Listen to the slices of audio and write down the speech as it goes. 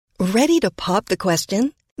Ready to pop the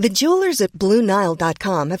question? The jewelers at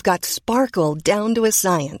BlueNile.com have got sparkle down to a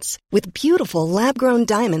science with beautiful lab-grown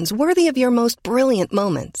diamonds worthy of your most brilliant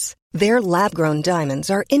moments. Their lab-grown diamonds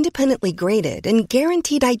are independently graded and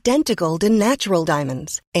guaranteed identical to natural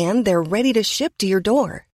diamonds, and they're ready to ship to your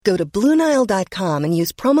door. Go to BlueNile.com and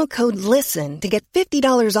use promo code LISTEN to get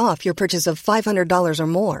 $50 off your purchase of $500 or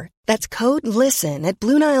more. That's code LISTEN at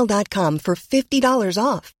BlueNile.com for $50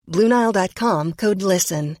 off. BlueNile.com, code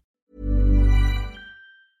LISTEN.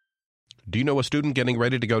 Do you know a student getting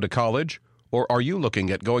ready to go to college? Or are you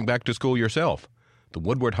looking at going back to school yourself? The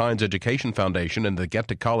Woodward Hines Education Foundation and the Get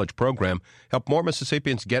to College program help more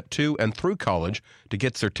Mississippians get to and through college to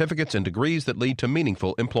get certificates and degrees that lead to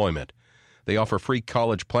meaningful employment. They offer free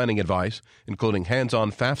college planning advice, including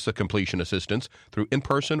hands-on FAFSA completion assistance through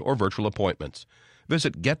in-person or virtual appointments.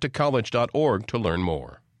 Visit gettocollege.org to learn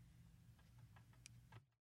more.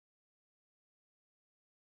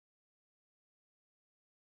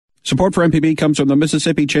 Support for MPB comes from the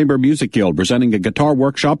Mississippi Chamber Music Guild, presenting a guitar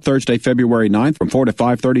workshop Thursday, February 9th from 4 to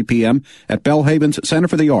 5:30 p.m. at Bellhaven's Center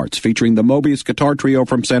for the Arts, featuring the Mobius Guitar Trio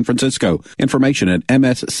from San Francisco. Information at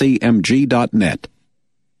mscmg.net.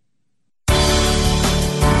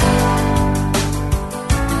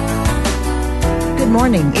 Good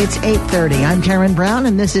morning. It's 8:30. I'm Karen Brown,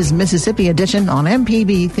 and this is Mississippi Edition on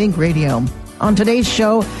MPB Think Radio. On today's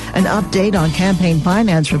show, an update on campaign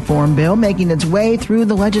finance reform bill making its way through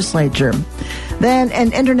the legislature. Then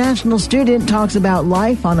an international student talks about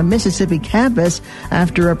life on a Mississippi campus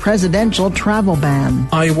after a presidential travel ban.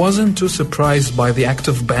 I wasn't too surprised by the act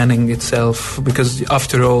of banning itself because,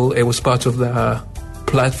 after all, it was part of the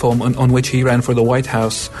platform on which he ran for the White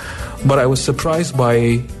House. But I was surprised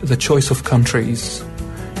by the choice of countries.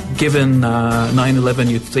 Given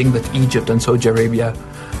 9/11, you'd think that Egypt and Saudi Arabia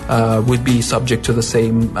would be subject to the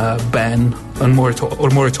same ban or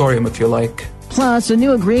moratorium, if you like. Plus, a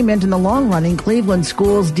new agreement in the long-running Cleveland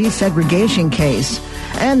schools desegregation case.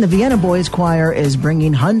 And the Vienna Boys Choir is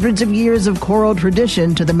bringing hundreds of years of choral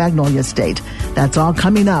tradition to the Magnolia State. That's all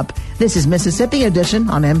coming up. This is Mississippi Edition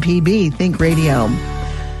on MPB Think Radio.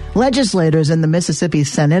 Legislators in the Mississippi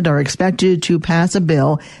Senate are expected to pass a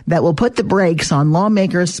bill that will put the brakes on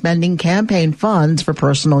lawmakers spending campaign funds for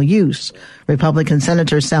personal use. Republican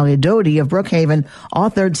Senator Sally Doty of Brookhaven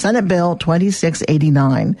authored Senate Bill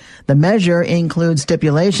 2689. The measure includes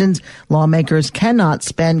stipulations lawmakers cannot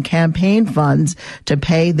spend campaign funds to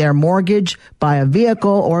pay their mortgage, buy a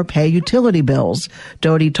vehicle, or pay utility bills.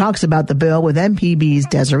 Doty talks about the bill with MPB's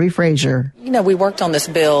Desiree Frazier. You know, we worked on this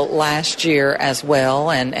bill last year as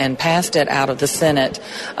well and passed it out of the Senate.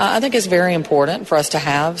 I think it's very important for us to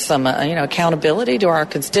have some, accountability to our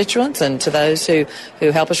constituents and to those who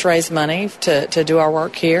help us raise money to do our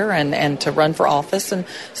work here and to run for office. And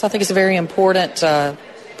so I think it's a very important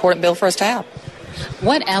bill for us to have.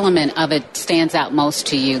 What element of it stands out most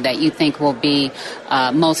to you that you think will be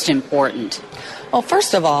most important? Well,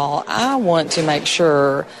 first of all, I want to make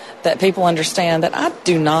sure that people understand that I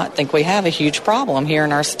do not think we have a huge problem here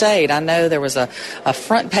in our state. I know there was a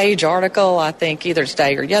front page article, I think either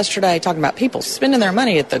today or yesterday, talking about people spending their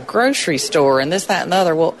money at the grocery store and this, that, and the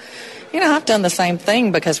other. Well, I've done the same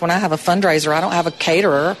thing because when I have a fundraiser, I don't have a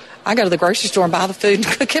caterer. I go to the grocery store and buy the food and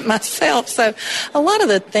cook it myself. So a lot of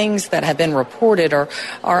the things that have been reported are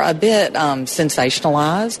a bit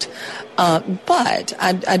sensationalized. But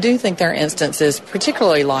I do think there are instances,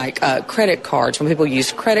 particularly like credit cards, when people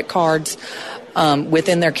use credit cards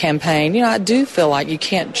within their campaign. I do feel like you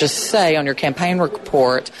can't just say on your campaign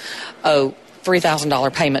report,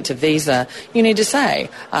 $3,000 payment to Visa. You need to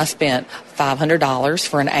say, I spent $500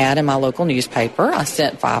 for an ad in my local newspaper. I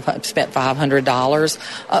spent $500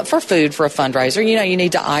 for food for a fundraiser. You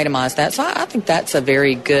need to itemize that. So I think that's a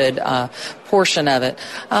very good portion of it.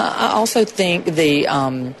 I also think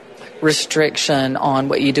the restriction on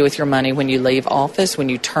what you do with your money when you leave office, when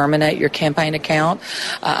you terminate your campaign account.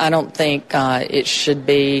 I don't think it should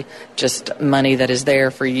be just money that is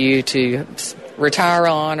there for you to retire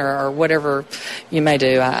on or whatever you may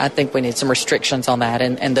do. I think we need some restrictions on that,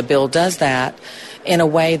 and the bill does that in a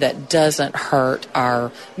way that doesn't hurt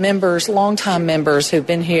our members, longtime members who've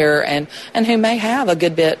been here and who may have a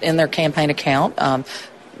good bit in their campaign account,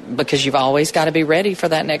 because you've always got to be ready for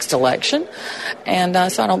that next election. And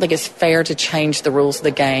so I don't think it's fair to change the rules of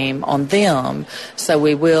the game on them. So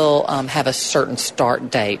we will have a certain start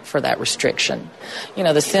date for that restriction.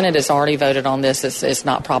 The Senate has already voted on this. It's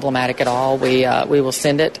not problematic at all. We will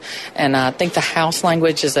send it. And I think the House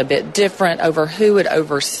language is a bit different over who would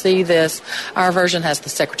oversee this. Our version has the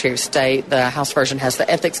Secretary of State. The House version has the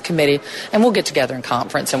Ethics Committee. And we'll get together in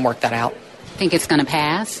conference and work that out. Think it's going to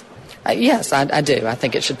pass? Yes, I do. I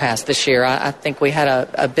think it should pass this year. I think we had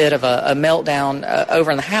a bit of a meltdown over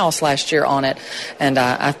in the House last year on it, and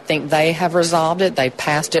I think they have resolved it. They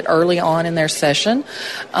passed it early on in their session,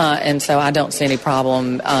 and so I don't see any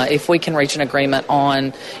problem if we can reach an agreement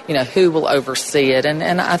on, who will oversee it,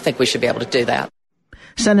 and I think we should be able to do that.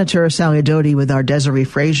 Senator Sally Doty with our Desiree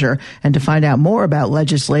Frazier. And to find out more about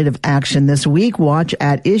legislative action this week, watch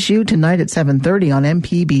At Issue tonight at 7:30 on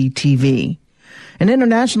MPB TV. An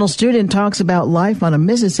international student talks about life on a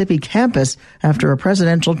Mississippi campus after a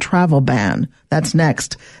presidential travel ban. That's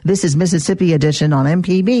next. This is Mississippi Edition on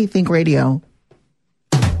MPB Think Radio.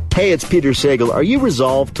 Hey, it's Peter Sagal. Are you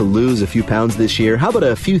resolved to lose a few pounds this year? How about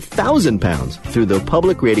a few thousand pounds through the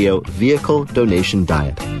Public Radio Vehicle Donation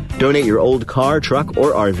Diet? Donate your old car, truck,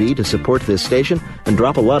 or RV to support this station and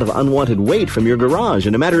drop a lot of unwanted weight from your garage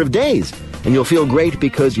in a matter of days. And you'll feel great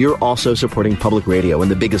because you're also supporting public radio in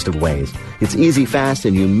the biggest of ways. It's easy, fast,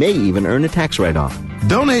 and you may even earn a tax write-off.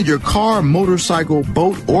 Donate your car, motorcycle,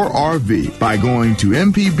 boat, or RV by going to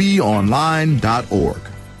mpbonline.org.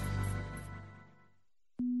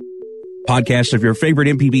 Podcasts of your favorite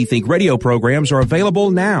MPB Think Radio programs are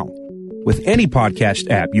available now. With any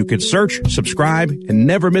podcast app, you can search, subscribe, and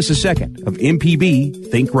never miss a second of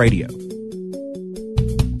MPB Think Radio.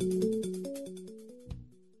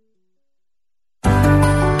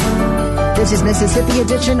 This is Mississippi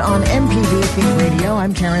Edition on MPB Think Radio.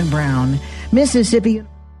 I'm Karen Brown. Mississippi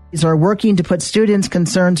are working to put students'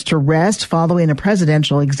 concerns to rest following a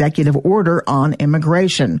presidential executive order on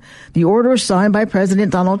immigration. The order signed by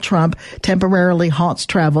President Donald Trump temporarily halts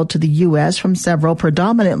travel to the U.S. from several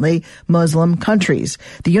predominantly Muslim countries.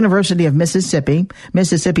 The University of Mississippi,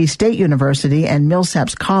 Mississippi State University, and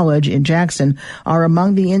Millsaps College in Jackson are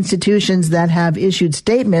among the institutions that have issued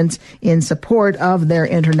statements in support of their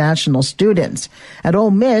international students. At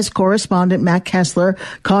Ole Miss, correspondent Matt Kessler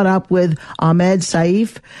caught up with Ahmed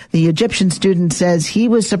Saif. The Egyptian student says he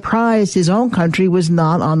was surprised his own country was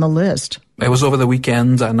not on the list. It was over the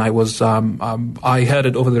weekend, and I heard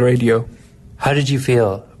it over the radio. How did you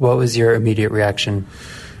feel? What was your immediate reaction?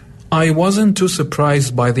 I wasn't too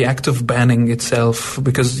surprised by the act of banning itself,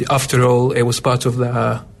 because after all, it was part of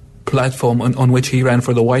the platform on which he ran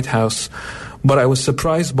for the White House. But I was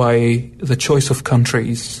surprised by the choice of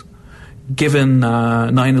countries. Given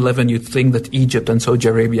 9/11, you'd think that Egypt and Saudi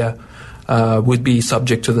Arabia would be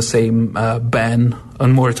subject to the same ban or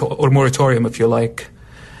moratorium, if you like,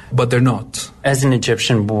 but they're not. As an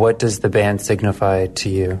Egyptian, what does the ban signify to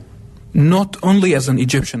you? Not only as an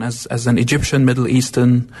Egyptian, as an Egyptian, Middle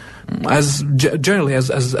Eastern, generally as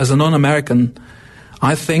a non-American,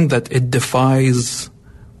 I think that it defies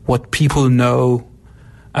what people know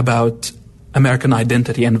about American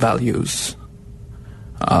identity and values,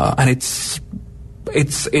 and it's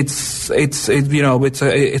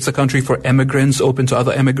a country for immigrants, open to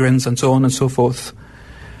other immigrants, and so on and so forth.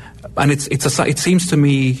 And it seems to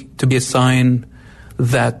me to be a sign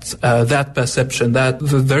that that perception, that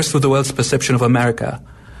the rest of the world's perception of America,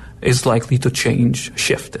 is likely to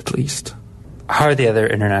shift at least. How are the other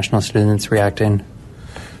international students reacting?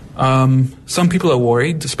 Some people are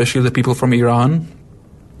worried, especially the people from Iran.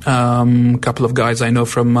 A couple of guys I know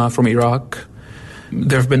from Iraq.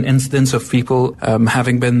 There have been incidents of people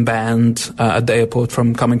having been banned at the airport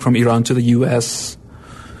from coming from Iran to the U.S.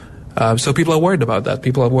 So people are worried about that.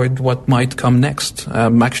 People are worried what might come next.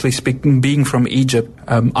 Actually being from Egypt,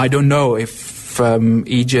 I don't know if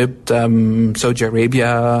Egypt, Saudi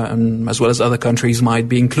Arabia, as well as other countries might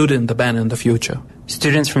be included in the ban in the future.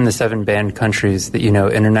 Students from the 7 banned countries that you know,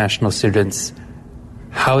 international students,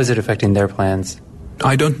 how is it affecting their plans?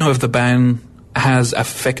 I don't know if the ban has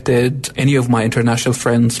affected any of my international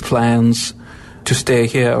friends' plans to stay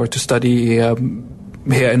here or to study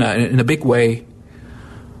here in a big way.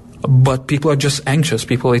 But people are just anxious.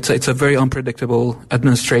 It's a very unpredictable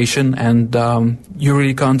administration, and you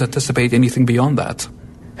really can't anticipate anything beyond that.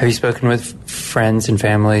 Have you spoken with friends and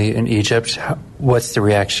family in Egypt? What's the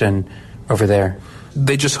reaction over there?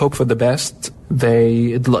 They just hope for the best.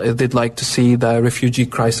 They'd like to see the refugee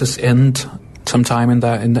crisis end sometime in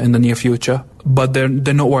the near future. But they're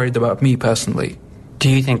not worried about me personally. Do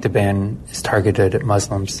you think the ban is targeted at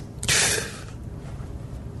Muslims?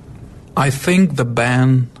 I think the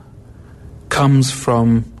ban comes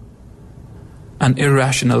from an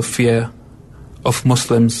irrational fear of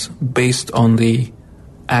Muslims based on the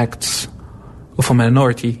acts of a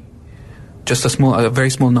minority, just a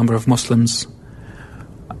very small number of Muslims.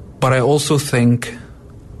 But I also think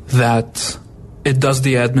that it does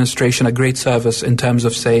the administration a great service in terms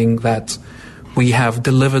of saying that we have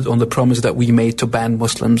delivered on the promise that we made to ban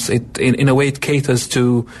Muslims. In a way, it caters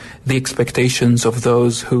to the expectations of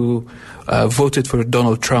those who voted for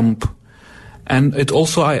Donald Trump. And it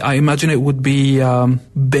also, I imagine it would be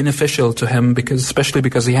beneficial to him, especially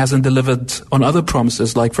because he hasn't delivered on other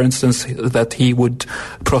promises, like, for instance, that he would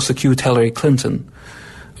prosecute Hillary Clinton.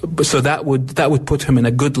 So that would put him in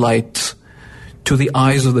a good light to the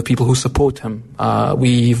eyes of the people who support him.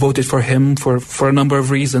 We voted for him for a number of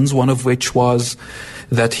reasons, one of which was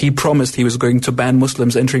that he promised he was going to ban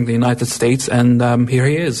Muslims entering the United States, and here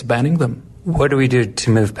he is, banning them. What do we do to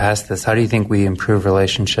move past this? How do you think we improve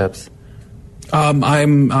relationships?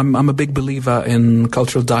 I'm a big believer in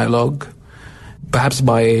cultural dialogue, perhaps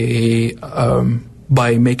by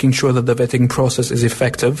making sure that the vetting process is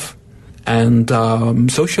effective, and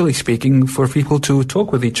socially speaking, for people to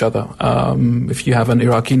talk with each other. If you have an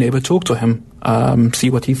Iraqi neighbor, talk to him, see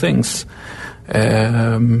what he thinks,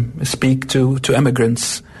 speak to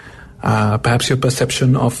immigrants. Perhaps your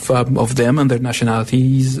perception of them and their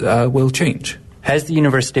nationalities will change. Has the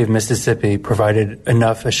University of Mississippi provided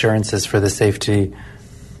enough assurances for the safety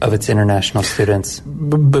of its international students?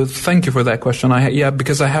 But thank you for that question.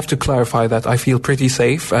 Because I have to clarify that I feel pretty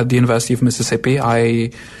safe at the University of Mississippi.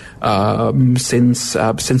 Since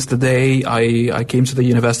the day I came to the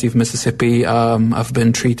University of Mississippi, I've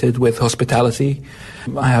been treated with hospitality.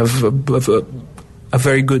 I have a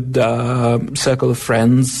very good circle of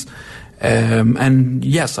friends, and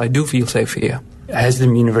yes, I do feel safe here. Has the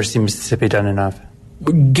University of Mississippi done enough?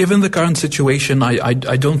 Given the current situation, I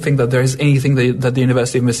don't think that there is anything that the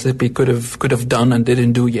University of Mississippi could have done and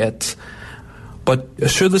didn't do yet. But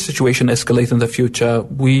should the situation escalate in the future,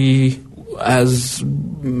 as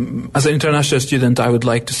an international student, I would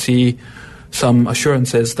like to see some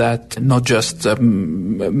assurances that not just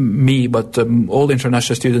me, but all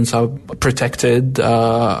international students are protected,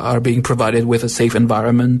 are being provided with a safe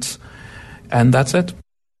environment, and that's it.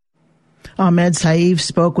 Ahmed Saif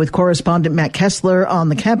spoke with correspondent Matt Kessler on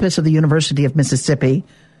the campus of the University of Mississippi.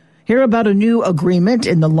 Hear about a new agreement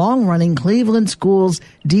in the long-running Cleveland schools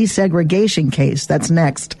desegregation case. That's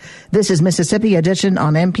next. This is Mississippi Edition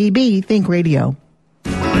on MPB Think Radio.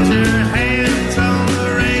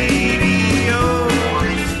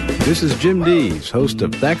 This is Jim Dees, host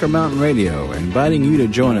of Thacker Mountain Radio, inviting you to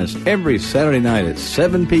join us every Saturday night at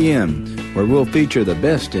 7 p.m., where we'll feature the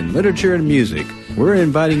best in literature and music. We're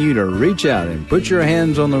inviting you to reach out and put your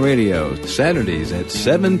hands on the radio, Saturdays at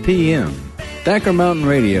 7 p.m. Thacker Mountain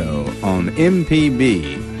Radio on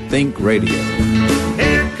MPB Think Radio.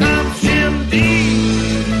 Here comes Jim Dees.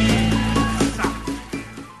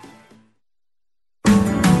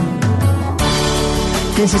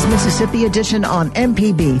 This is Mississippi Edition on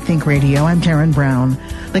MPB Think Radio. I'm Taryn Brown.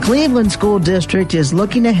 The Cleveland School District is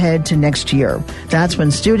looking ahead to next year. That's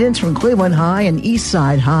when students from Cleveland High and East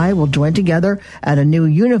Side High will join together at a new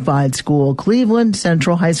unified school, Cleveland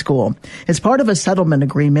Central High School. It's part of a settlement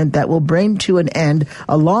agreement that will bring to an end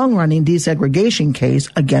a long-running desegregation case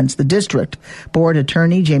against the district. Board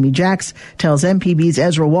Attorney Jamie Jacks tells MPB's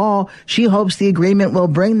Ezra Wall she hopes the agreement will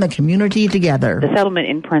bring the community together. The settlement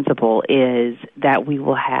in principle is that we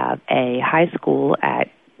will have a high school at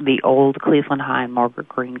the old Cleveland High and Margaret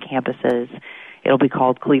Green campuses. It'll be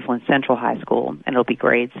called Cleveland Central High School, and it'll be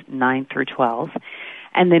grades 9 through 12.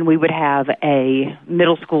 And then we would have a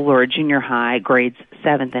middle school or a junior high, grades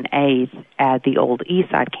 7th and 8th, at the old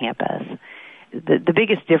Eastside campus. The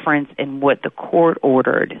biggest difference in what the court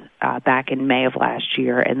ordered back in May of last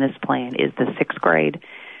year in this plan is the 6th grade.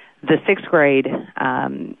 The 6th grade,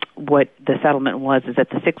 what the settlement was is that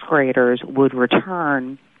the 6th graders would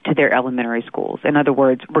return to their elementary schools. In other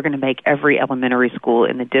words, we're going to make every elementary school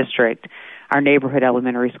in the district, our neighborhood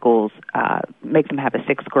elementary schools, make them have a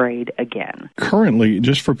 6th grade again. Currently,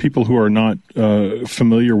 just for people who are not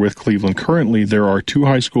familiar with Cleveland, currently there are 2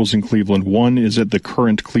 high schools in Cleveland. One is at the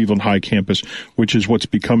current Cleveland High campus, which is what's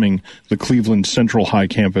becoming the Cleveland Central High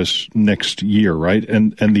campus next year, right?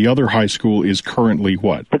 And the other high school is currently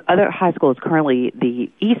what? The other high school is currently the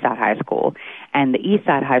Eastside High School, and the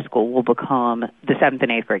Eastside High School will become the 7th and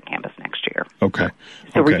 8th grade campus next year. Okay.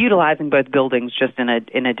 So we're utilizing both buildings just in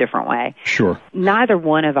a different way. Sure. Neither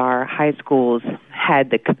one of our high schools had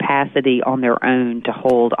the capacity on their own to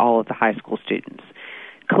hold all of the high school students.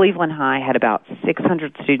 Cleveland High had about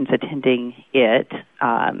 600 students attending it,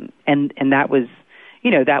 and that was,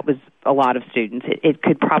 that was a lot of students. It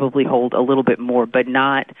could probably hold a little bit more, but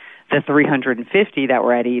not the 350 that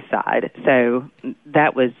were at Eastside. So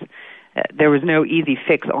that was... there was no easy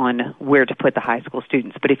fix on where to put the high school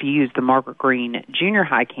students. But if you use the Margaret Green Junior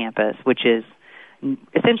High campus, which is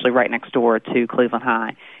essentially right next door to Cleveland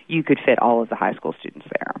High, you could fit all of the high school students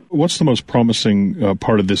there. What's the most promising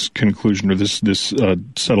part of this conclusion or this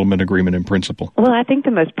settlement agreement in principle? Well, I think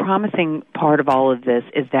the most promising part of all of this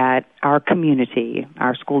is that our community,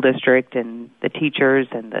 our school district and the teachers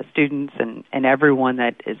and the students and everyone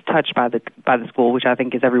that is touched by the school, which I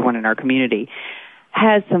think is everyone in our community,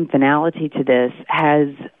 has some finality to this, has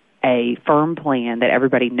a firm plan that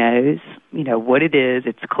everybody knows, what it is,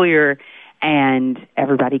 it's clear, and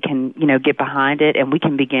everybody can, get behind it, and we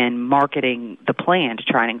can begin marketing the plan to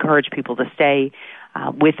try and encourage people to stay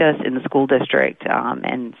with us in the school district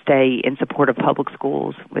and stay in support of public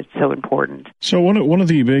schools. It's so important. So one of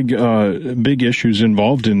the big issues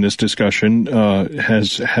involved in this discussion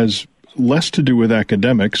has less to do with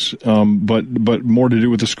academics, but more to do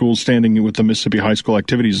with the school standing with the Mississippi High School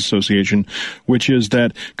Activities Association, which is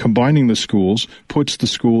that combining the schools puts the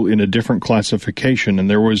school in a different classification. And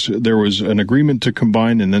there was an agreement to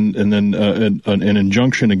combine, and then an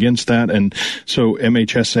injunction against that. And so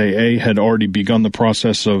MHSAA had already begun the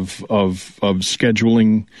process of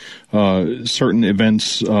scheduling certain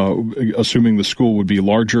events, assuming the school would be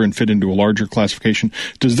larger and fit into a larger classification.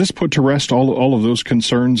 Does this put to rest all of those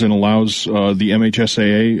concerns and allows the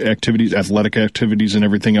MHSAA activities, athletic activities, and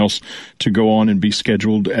everything else to go on and be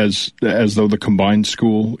scheduled as though the combined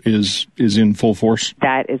school is in full force?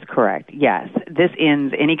 That is correct. Yes, this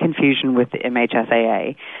ends any confusion with the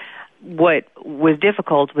MHSAA. What was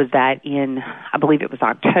difficult was that in, I believe it was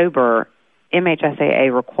October,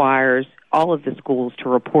 MHSAA requires all of the schools to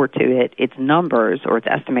report to it its numbers or its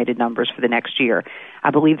estimated numbers for the next year. I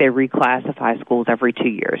believe they reclassify schools every 2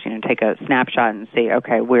 years, take a snapshot and see,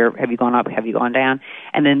 okay, where have you gone up, have you gone down?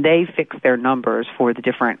 And then they fix their numbers for the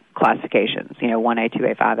different classifications, 1A,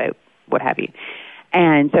 2A, 5A, what have you.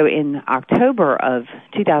 And so in October of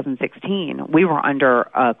 2016, we were under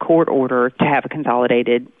a court order to have a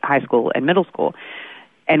consolidated high school and middle school.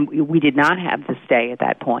 And we did not have the stay at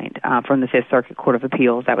that point from the Fifth Circuit Court of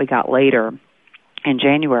Appeals that we got later in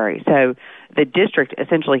January. So the district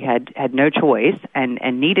essentially had no choice and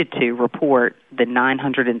needed to report the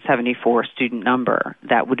 974 student number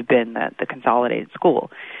that would have been the consolidated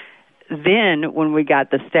school. Then when we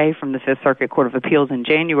got the stay from the Fifth Circuit Court of Appeals in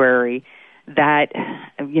January, that,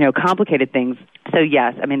 complicated things. So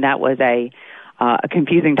yes, that was a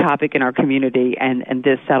confusing topic in our community, and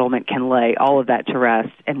this settlement can lay all of that to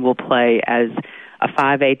rest, and we'll play as a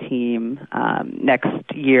 5A team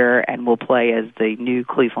next year, and we'll play as the new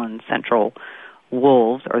Cleveland Central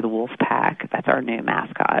Wolves, or the Wolf Pack. That's our new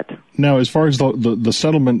mascot. Now, as far as the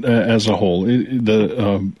settlement as a whole,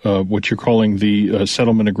 what you're calling the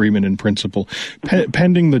settlement agreement in principle,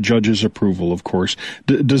 pending the judge's approval, of course,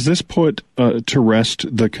 does this put to rest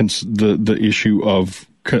the issue of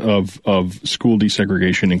school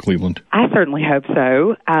desegregation in Cleveland? I certainly hope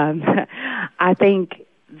so. I think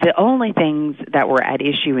the only things that were at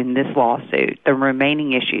issue in this lawsuit, the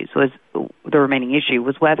remaining issue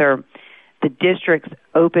was whether the district's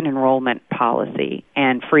open enrollment policy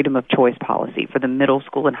and freedom of choice policy for the middle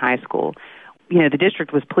school and high school, the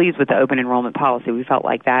district was pleased with the open enrollment policy. We felt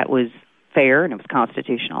like that was fair and it was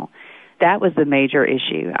constitutional. That was the major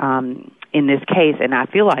issue in this case, and I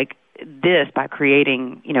feel like this, by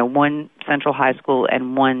creating, one central high school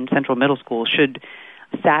and one central middle school, should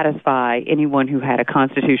satisfy anyone who had a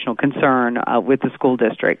constitutional concern with the school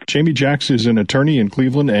district. Jamie Jacks is an attorney in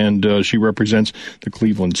Cleveland, and she represents the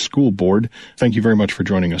Cleveland School Board. Thank you very much for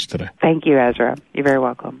joining us today. Thank you, Ezra. You're very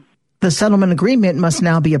welcome. The settlement agreement must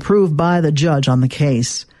now be approved by the judge on the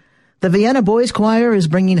case. The Vienna Boys Choir is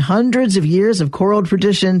bringing hundreds of years of choral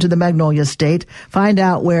tradition to the Magnolia State. Find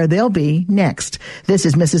out where they'll be next. This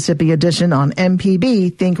is Mississippi Edition on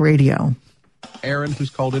MPB Think Radio. Aaron, who's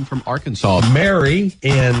called in from Arkansas. Mary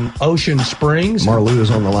in Ocean Springs. Marlou is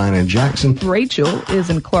on the line in Jackson. Rachel is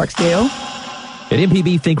in Clarksdale. At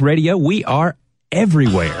MPB Think Radio, we are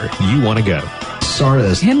everywhere you want to go.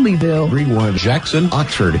 Sardis, Henleyville, Greenwood, Jackson,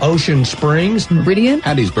 Oxford, Ocean Springs, Meridian,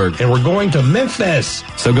 Hattiesburg, and we're going to Memphis.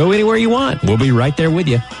 So go anywhere you want. We'll be right there with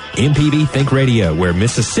you. MPB Think Radio, where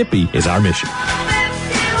Mississippi is our mission.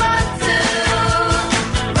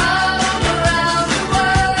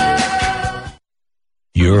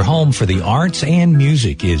 Your home for the arts and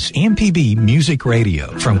music is MPB Music Radio.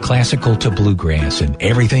 From classical to bluegrass and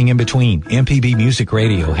everything in between, MPB Music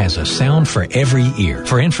Radio has a sound for every ear.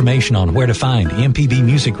 For information on where to find MPB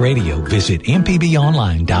Music Radio, visit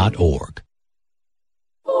mpbonline.org.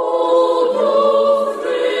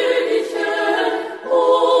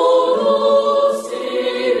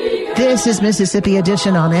 This is Mississippi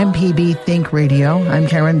Edition on MPB Think Radio. I'm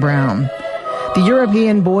Karen Brown. The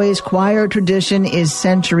European Boys Choir tradition is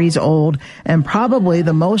centuries old, and probably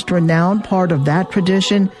the most renowned part of that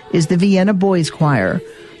tradition is the Vienna Boys Choir.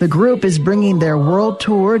 The group is bringing their world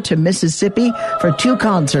tour to Mississippi for 2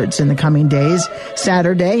 concerts in the coming days,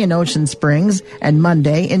 Saturday in Ocean Springs and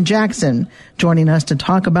Monday in Jackson. Joining us to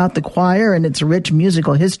talk about the choir and its rich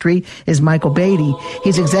musical history is Michael Beatty.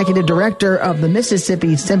 He's executive director of the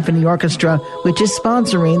Mississippi Symphony Orchestra, which is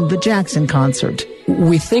sponsoring the Jackson concert.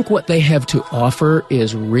 We think what they have to offer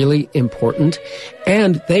is really important,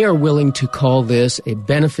 and they are willing to call this a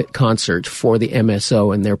benefit concert for the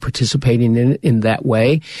MSO, and they're participating in that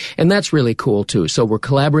way, and that's really cool too. So we're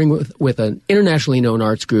collaborating with an internationally known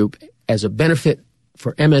arts group as a benefit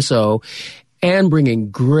for MSO and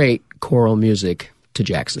bringing great choral music to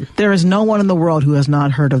Jackson. There is no one in the world who has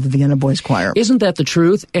not heard of the Vienna Boys Choir. Isn't that the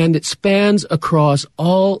truth? And it spans across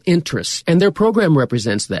all interests, and their program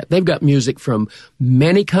represents that. They've got music from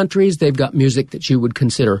many countries. They've got music that you would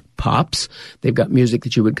consider pops. They've got music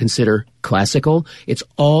that you would consider classical. It's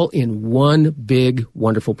all in one big,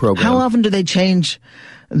 wonderful program. How often do they change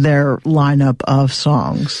their lineup of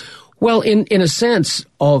songs? Well, in a sense,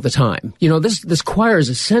 all the time. You know, this choir is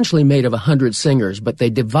essentially made of 100 singers, but they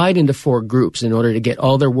divide into 4 groups in order to get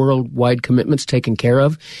all their worldwide commitments taken care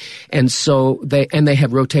of. And so they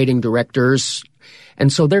have rotating directors.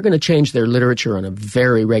 And so they're going to change their literature on a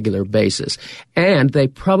very regular basis. And they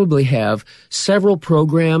probably have several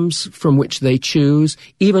programs from which they choose,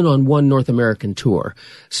 even on one North American tour.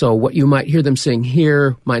 So what you might hear them sing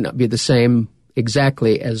here might not be the same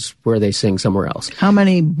exactly as where they sing somewhere else. How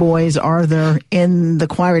many boys are there in the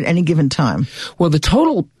choir at any given time? Well, the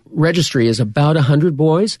total registry is about 100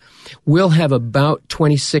 boys. We'll have about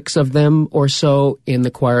 26 of them or so in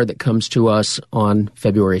the choir that comes to us on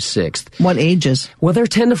February 6th. What ages? Well, they're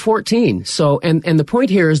 10 to 14. So, and the point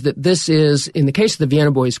here is that this is, in the case of the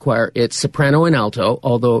Vienna Boys Choir, it's soprano and alto,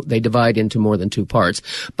 although they divide into more than 2 parts.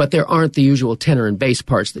 But there aren't the usual tenor and bass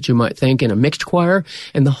parts that you might think in a mixed choir.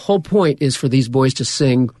 And the whole point is for these boys to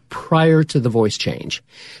sing prior to the voice change,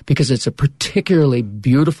 because it's a particularly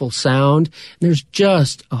beautiful sound. There's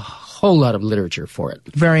just a whole lot of literature for it.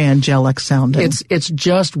 Very angelic sounding. It's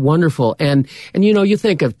just wonderful. And you know, you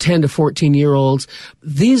think of 10 to 14-year-olds.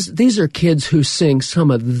 These are kids who sing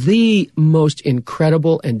some of the most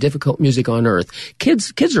incredible and difficult music on earth.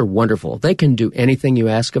 Kids are wonderful. They can do anything you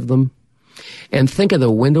ask of them. And think of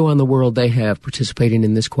the window on the world they have participating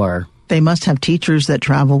in this choir. They must have teachers that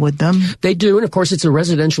travel with them. They do, and of course it's a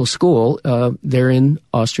residential school. They're in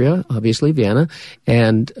Austria, obviously, Vienna,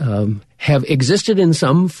 and have existed in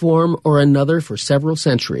some form or another for several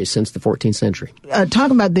centuries, since the 14th century.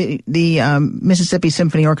 Talking about the Mississippi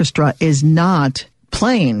Symphony Orchestra is not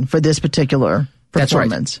playing for this particular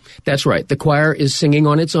performance. That's right. The choir is singing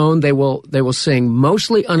on its own. They will sing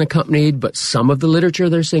mostly unaccompanied, but some of the literature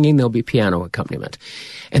they're singing, there'll be piano accompaniment.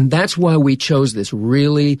 And that's why we chose this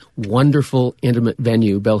really wonderful, intimate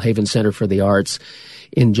venue, Belhaven Center for the Arts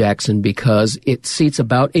in Jackson, because it seats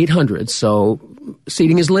about 800, so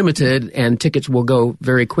seating is limited and tickets will go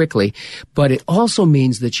very quickly. But it also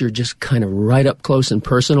means that you're just kind of right up close and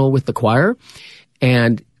personal with the choir,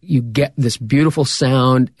 and you get this beautiful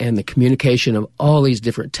sound and the communication of all these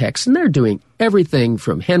different texts. And they're doing everything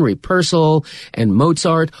from Henry Purcell and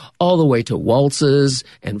Mozart all the way to waltzes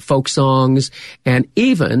and folk songs and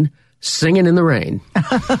even singing in the rain.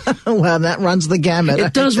 Well, that runs the gamut.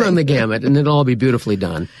 It does run the gamut, and it'll all be beautifully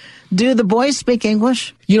done. Do the boys speak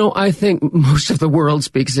English? You know, I think most of the world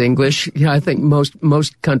speaks English. Yeah, I think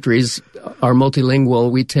most countries are multilingual.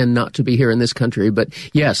 We tend not to be here in this country, but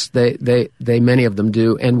yes, they many of them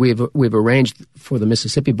do. And we've arranged for the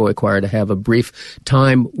Mississippi Boy Choir to have a brief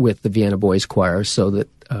time with the Vienna Boys Choir so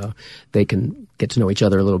that they can get to know each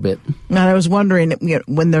other a little bit. And I was wondering,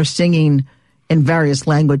 when they're singing in various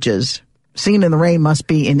languages, Singing in the Rain must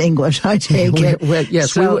be in English, I take it.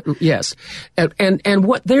 Yes, yes. And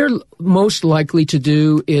what they're most likely to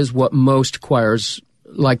do is what most choirs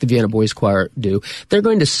like the Vienna Boys Choir do. They're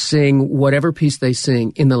going to sing whatever piece they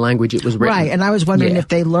sing in the language it was written. Right, and I was wondering if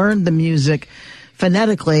they learned the music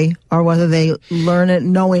phonetically or whether they learn it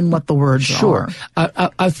knowing what the words are.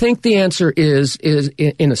 I think the answer is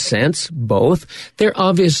in a sense, both. They're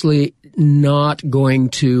obviously not going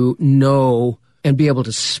to know and be able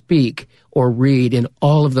to speak or read in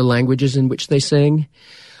all of the languages in which they sing.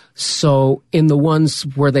 So in the ones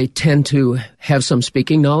where they tend to have some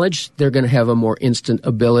speaking knowledge, they're going to have a more instant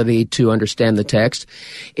ability to understand the text.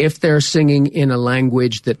 If they're singing in a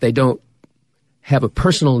language that they don't have a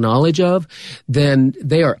personal knowledge of, then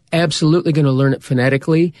they are absolutely going to learn it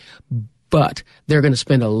phonetically, but they're going to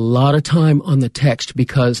spend a lot of time on the text,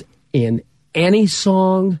 because in any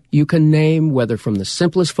song you can name, whether from the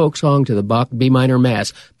simplest folk song to the Bach B minor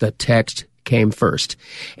Mass, the text came first.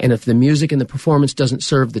 And if the music and the performance doesn't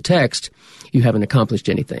serve the text, you haven't accomplished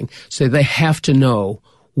anything. So they have to know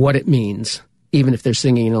what it means, even if they're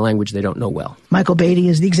singing in a language they don't know well. Michael Beatty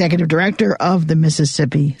is the executive director of the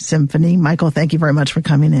Mississippi Symphony. Michael, thank you very much for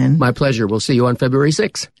coming in. My pleasure. We'll see you on February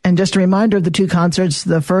 6th. And just a reminder of the two concerts,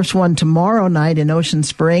 the first one tomorrow night in Ocean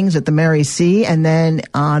Springs at the Mary C, and then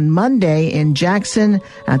on Monday in Jackson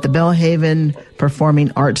at the Belhaven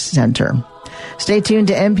Performing Arts Center. Stay tuned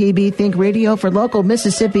to MPB Think Radio for local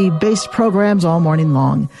Mississippi-based programs all morning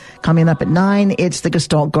long. Coming up at 9, it's the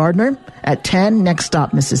Gestalt Gardener. At 10, Next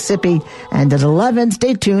Stop Mississippi. And at 11,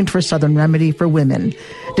 stay tuned for Southern Remedy for Women.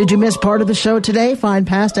 Did you miss part of the show today? Find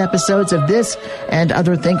past episodes of this and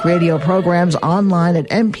other Think Radio programs online at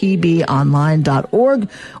mpbonline.org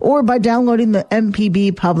or by downloading the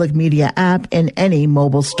MPB Public Media app in any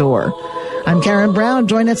mobile store. I'm Karen Brown.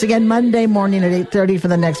 Join us again Monday morning at 8:30 for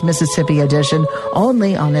the next Mississippi edition,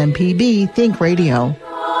 only on MPB Think Radio.